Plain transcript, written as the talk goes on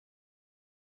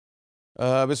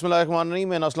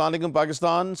Bismillahirrahmanirrahim and Assalamu alaikum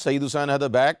Pakistan. Syed Hussain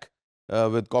Haider back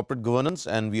with corporate governance,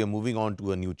 and we are moving on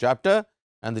to a new chapter.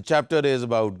 And the chapter is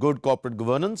about good corporate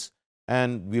governance,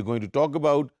 and we are going to talk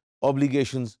about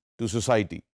obligations to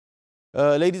society.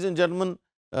 Ladies and gentlemen,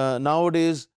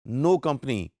 nowadays no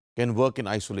company can work in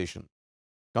isolation.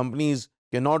 Companies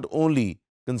cannot only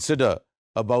consider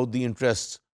about the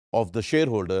interests of the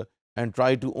shareholder and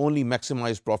try to only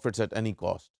maximize profits at any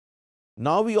cost.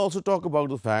 Now we also talk about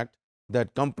the fact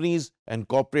that companies and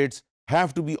corporates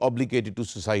have to be obligated to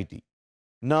society.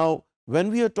 Now,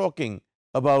 when we are talking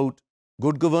about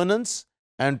good governance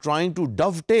and trying to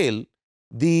dovetail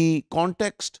the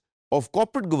context of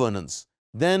corporate governance,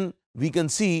 then we can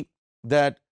see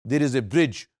that there is a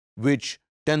bridge which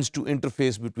tends to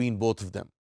interface between both of them.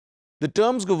 The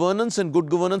terms governance and good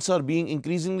governance are being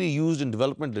increasingly used in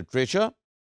development literature.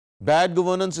 Bad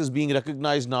governance is being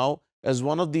recognized now as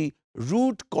one of the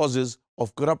root causes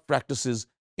of corrupt practices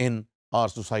in our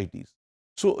societies.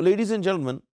 So, ladies and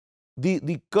gentlemen,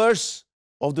 the curse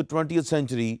of the 20th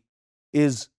century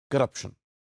is corruption.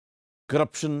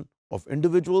 Corruption of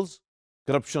individuals,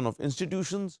 corruption of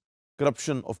institutions,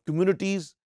 corruption of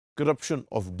communities, corruption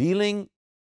of dealing,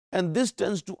 and this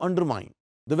tends to undermine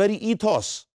the very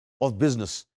ethos of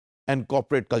business and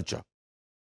corporate culture.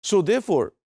 So,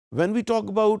 therefore, when we talk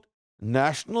about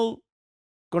national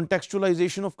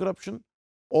contextualization of corruption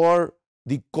or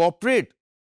the corporate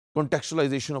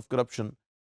contextualization of corruption,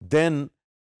 then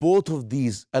both of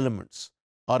these elements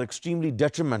are extremely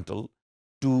detrimental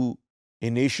to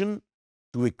a nation,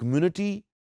 to a community,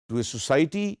 to a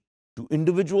society, to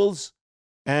individuals,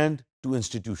 and to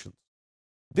institutions.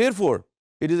 Therefore,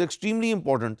 it is extremely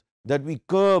important that we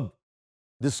curb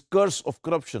this curse of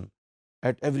corruption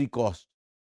at every cost.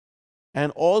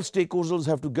 And all stakeholders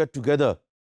have to get together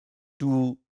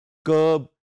to curb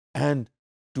and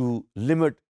to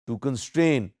limit, to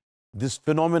constrain this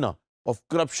phenomena of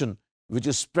corruption which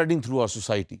is spreading through our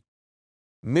society.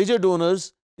 Major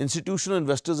donors, institutional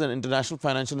investors, and international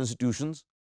financial institutions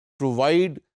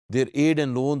provide their aid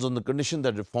and loans on the condition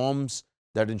that reforms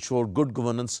that ensure good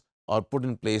governance are put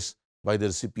in place by the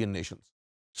recipient nations.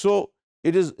 So,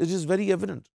 it is very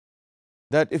evident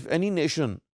that if any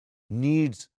nation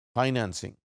needs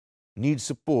financing, needs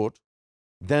support,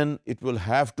 then it will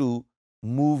have to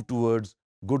move towards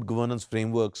good governance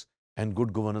frameworks and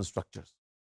good governance structures.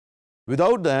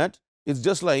 Without that, it's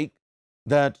just like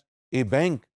that a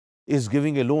bank is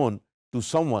giving a loan to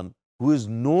someone who is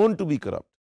known to be corrupt,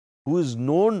 who is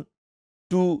known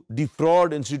to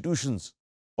defraud institutions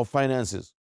of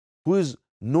finances, who is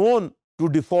known to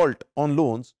default on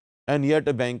loans, and yet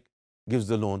a bank gives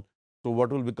the loan. So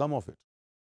what will become of it?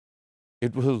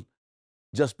 It will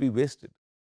just be wasted.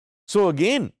 So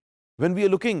again, when we are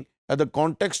looking at the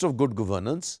context of good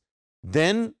governance,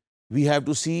 then we have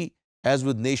to see, as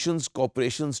with nations,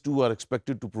 corporations too are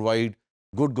expected to provide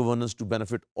good governance to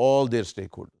benefit all their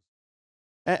stakeholders.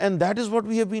 And that is what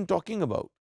we have been talking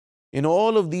about. In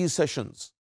all of these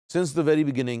sessions, since the very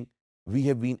beginning, we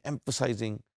have been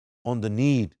emphasizing on the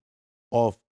need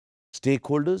of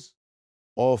stakeholders,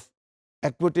 of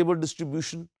equitable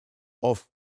distribution of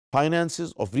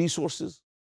finances, of resources,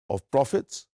 of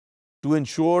profits, to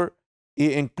ensure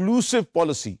an inclusive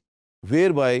policy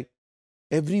whereby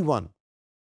everyone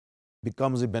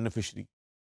becomes a beneficiary,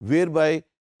 whereby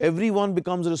everyone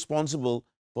becomes responsible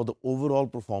for the overall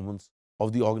performance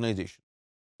of the organization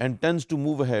and tends to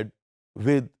move ahead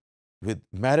with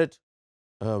merit,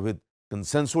 with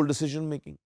consensual decision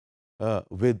making,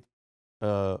 with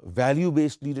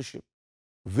value-based leadership,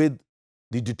 with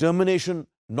the determination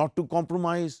not to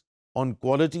compromise on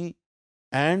quality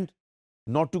and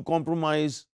not to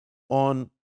compromise on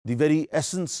the very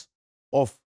essence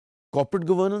of corporate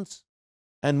governance,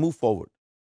 and move forward,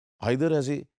 either as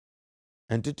an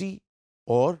entity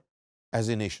or as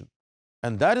a nation.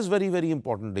 And that is very, very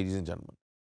important, ladies and gentlemen.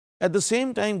 At the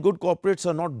same time, good corporates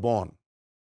are not born,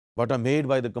 but are made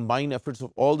by the combined efforts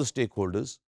of all the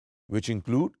stakeholders, which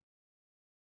include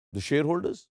the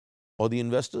shareholders or the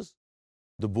investors,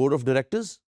 the board of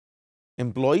directors,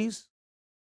 employees,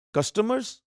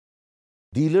 customers,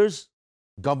 dealers,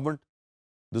 government,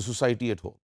 the society at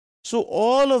home. So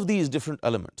all of these different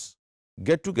elements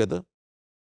get together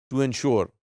to ensure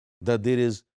that there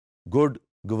is good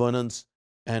governance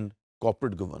and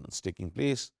corporate governance taking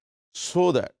place,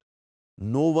 so that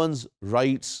no one's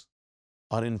rights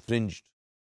are infringed,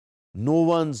 no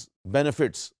one's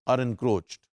benefits are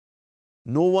encroached,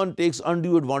 no one takes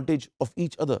undue advantage of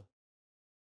each other.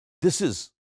 This is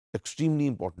extremely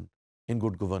important in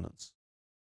good governance.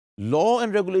 Law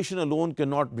and regulation alone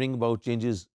cannot bring about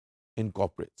changes in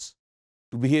corporates.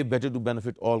 to behave better to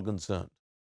benefit all concerned.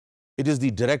 It is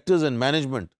the directors and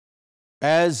management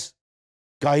as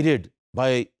guided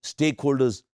by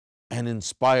stakeholders and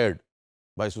inspired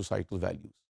by societal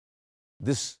values.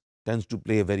 This tends to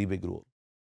play a very big role.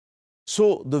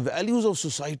 So the values of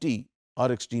society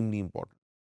are extremely important.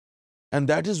 And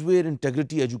that is where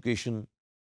integrity education,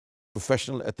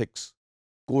 professional ethics,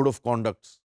 code of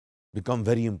conducts become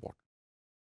very important.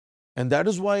 And that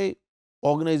is why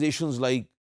organizations like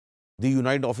the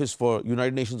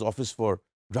United Nations Office for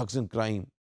Drugs and Crime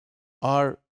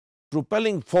are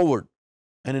propelling forward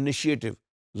an initiative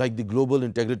like the Global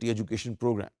Integrity Education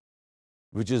Program,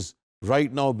 which is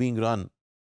right now being run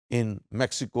in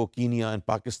Mexico, Kenya, and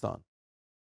Pakistan.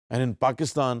 And in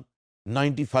Pakistan,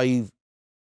 95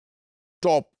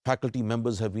 top faculty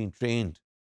members have been trained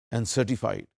and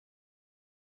certified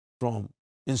from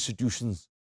institutions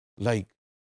like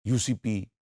UCP,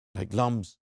 like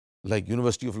LUMS, like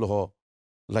University of Lahore,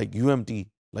 like UMT,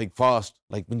 like FAST,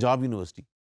 like Punjab University.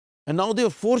 And now they are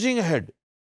forging ahead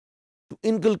to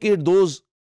inculcate those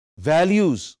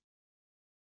values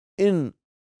in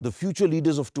the future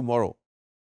leaders of tomorrow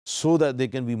so that they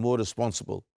can be more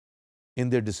responsible in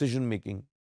their decision making,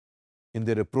 in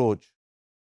their approach,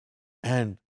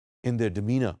 and in their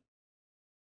demeanor.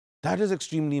 That is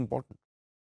extremely important.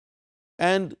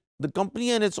 And the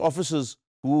company and its officers,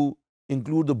 who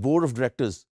include the board of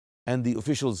directors and the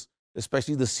officials,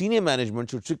 especially the senior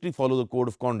management, should strictly follow the code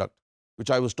of conduct,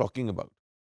 which I was talking about,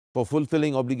 for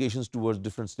fulfilling obligations towards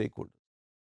different stakeholders.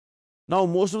 Now,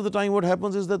 most of the time what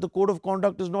happens is that the code of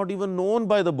conduct is not even known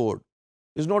by the board,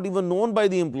 is not even known by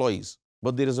the employees,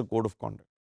 but there is a code of conduct.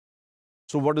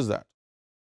 So what is that?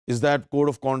 Is that code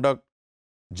of conduct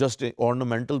just an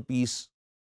ornamental piece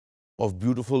of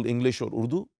beautiful English or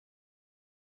Urdu?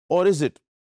 Or is it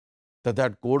that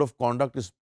that code of conduct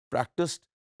is practiced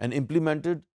and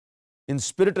implemented in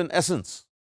spirit and essence?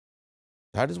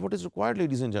 That is what is required,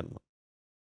 ladies and gentlemen.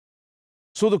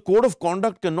 So the code of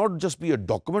conduct cannot just be a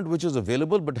document which is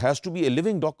available, but has to be a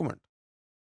living document.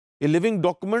 A living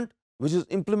document which is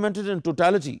implemented in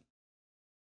totality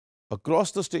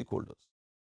across the stakeholders.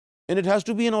 And it has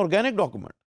to be an organic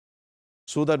document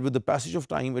so that with the passage of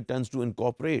time it tends to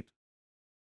incorporate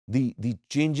the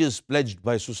changes pledged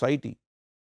by society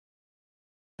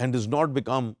and does not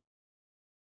become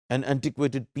an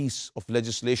antiquated piece of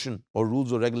legislation or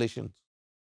rules or regulations.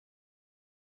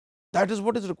 That is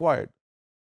what is required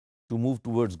to move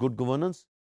towards good governance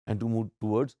and to move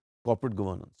towards corporate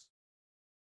governance.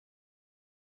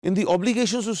 In the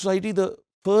obligations of society, the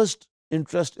first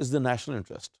interest is the national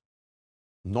interest,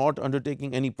 not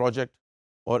undertaking any project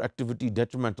or activity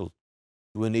detrimental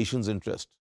to a nation's interest,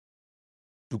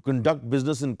 to conduct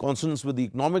business in consonance with the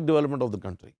economic development of the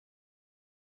country.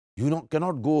 You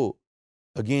cannot go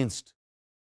against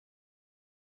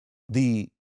the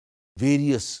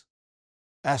various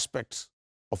aspects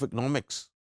of economics.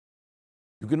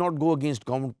 You cannot go against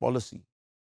government policy.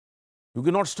 You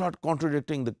cannot start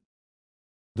contradicting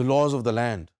the laws of the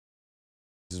land.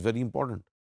 It is very important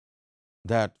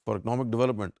that for economic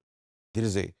development, there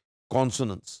is a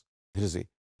consonance, there is a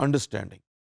understanding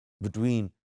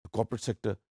between the corporate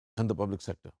sector and the public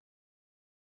sector.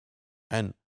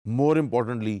 And more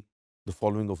importantly, the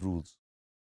following of rules.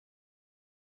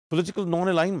 Political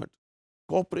non-alignment.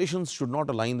 Corporations should not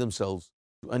align themselves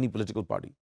to any political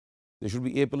party. They should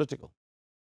be apolitical.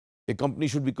 A company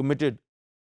should be committed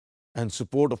and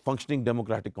support a functioning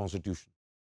democratic constitution,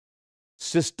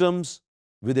 systems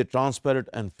with a transparent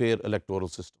and fair electoral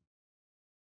system.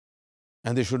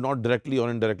 And they should not directly or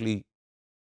indirectly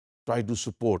try to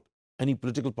support any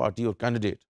political party or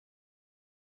candidate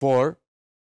for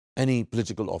any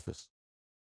political office.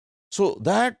 So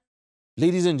that,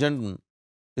 ladies and gentlemen,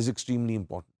 is extremely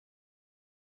important,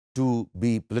 to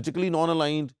be politically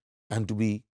non-aligned and to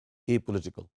be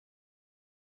apolitical.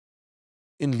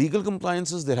 In legal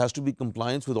compliances, there has to be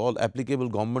compliance with all applicable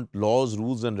government laws,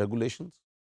 rules, and regulations.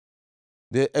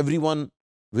 Everyone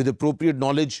with appropriate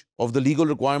knowledge of the legal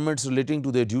requirements relating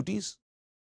to their duties.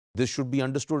 This should be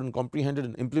understood and comprehended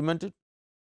and implemented.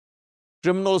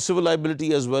 Criminal, civil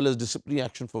liability, as well as disciplinary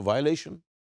action for violation.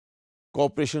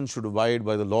 Corporations should abide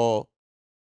by the law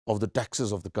of the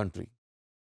taxes of the country.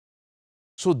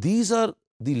 So these are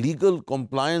the legal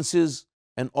compliances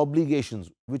and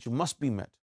obligations which must be met.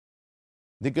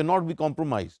 They cannot be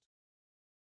compromised.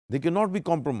 They cannot be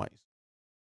compromised.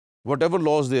 Whatever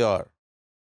laws they are,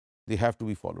 they have to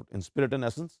be followed in spirit and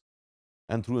essence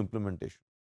and through implementation.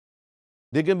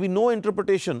 There can be no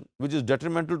interpretation which is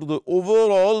detrimental to the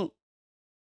overall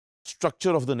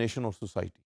structure of the nation or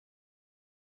society.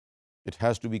 It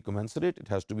has to be commensurate, it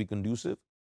has to be conducive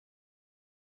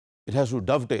It has to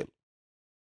dovetail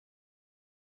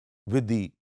with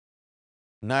the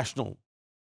national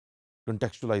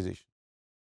contextualization.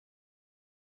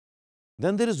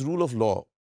 Then there is rule of law.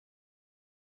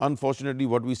 Unfortunately,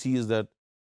 what we see is that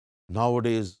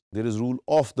nowadays there is rule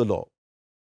of the law,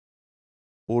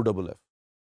 OFF.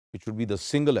 It should be the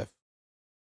single F.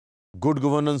 Good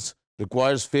governance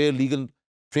requires fair legal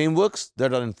frameworks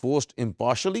that are enforced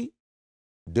impartially,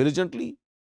 diligently,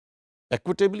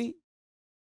 equitably,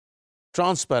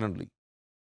 transparently.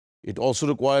 It also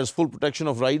requires full protection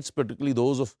of rights, particularly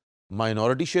those of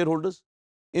minority shareholders.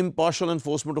 Impartial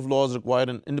enforcement of laws require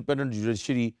an independent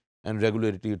judiciary and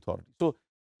regulatory authority. So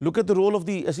look at the role of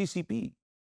the SECP,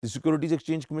 the Securities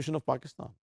Exchange Commission of Pakistan.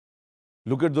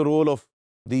 Look at the role of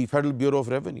the Federal Bureau of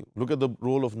Revenue. Look at the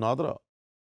role of NADRA.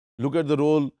 Look at the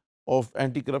role of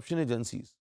anti-corruption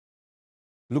agencies.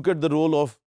 Look at the role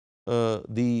of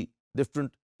the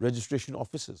different registration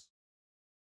offices.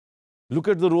 Look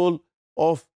at the role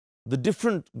of the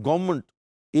different government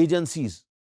agencies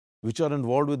which are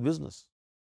involved with business.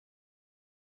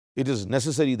 It is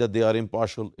necessary that they are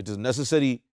impartial. It is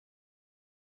necessary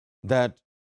that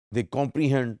they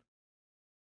comprehend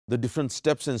the different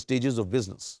steps and stages of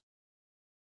business.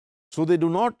 So they do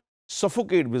not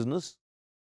suffocate business,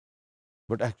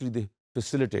 but actually they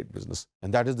facilitate business,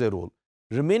 and that is their role.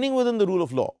 Remaining within the rule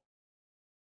of law,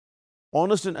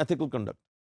 honest and ethical conduct.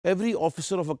 Every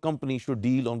officer of a company should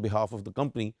deal on behalf of the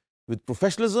company with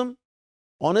professionalism,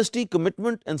 honesty,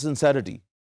 commitment, and sincerity,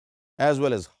 as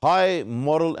well as high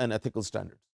moral and ethical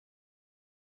standards.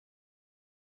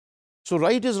 So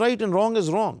right is right and wrong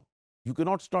is wrong. You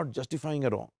cannot start justifying a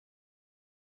wrong,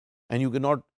 and you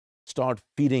cannot start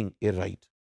feeding a right.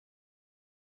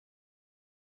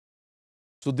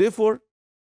 So therefore,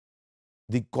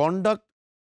 the conduct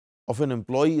of an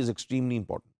employee is extremely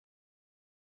important,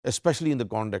 especially in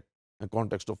the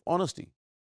context of honesty.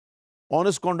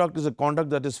 Honest conduct is a conduct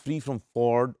that is free from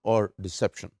fraud or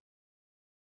deception.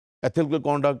 Ethical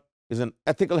conduct is an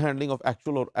ethical handling of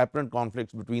actual or apparent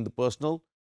conflicts between the personal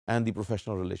and the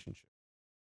professional relationship.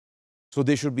 So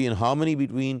they should be in harmony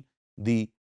between the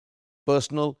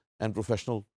personal and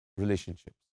professional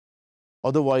relationships.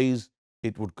 Otherwise,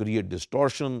 it would create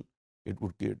distortion, it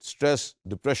would create stress,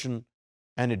 depression,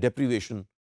 and a deprivation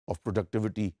of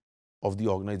productivity of the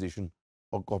organization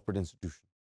or corporate institution.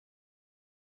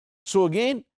 So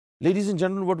again, ladies and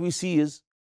gentlemen, what we see is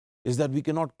that we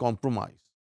cannot compromise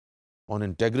on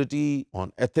integrity,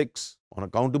 on ethics, on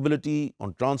accountability,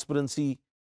 on transparency,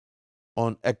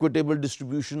 on equitable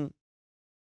distribution,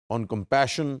 on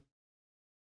compassion,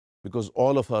 because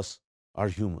all of us are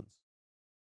humans.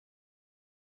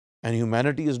 And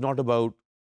humanity is not about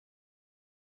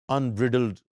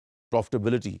unbridled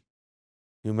profitability.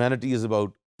 Humanity is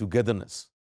about togetherness.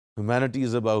 Humanity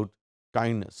is about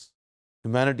kindness.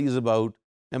 Humanity is about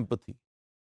empathy.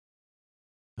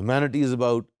 Humanity is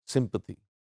about sympathy.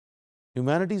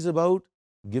 Humanity is about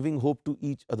giving hope to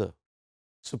each other,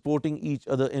 supporting each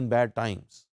other in bad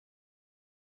times.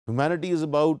 Humanity is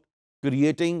about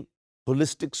creating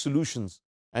holistic solutions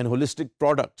and holistic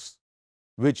products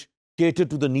which cater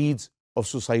to the needs of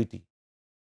society.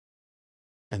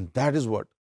 And that is what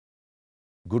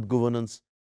good governance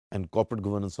and corporate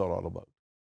governance are all about.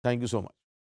 Thank you so much.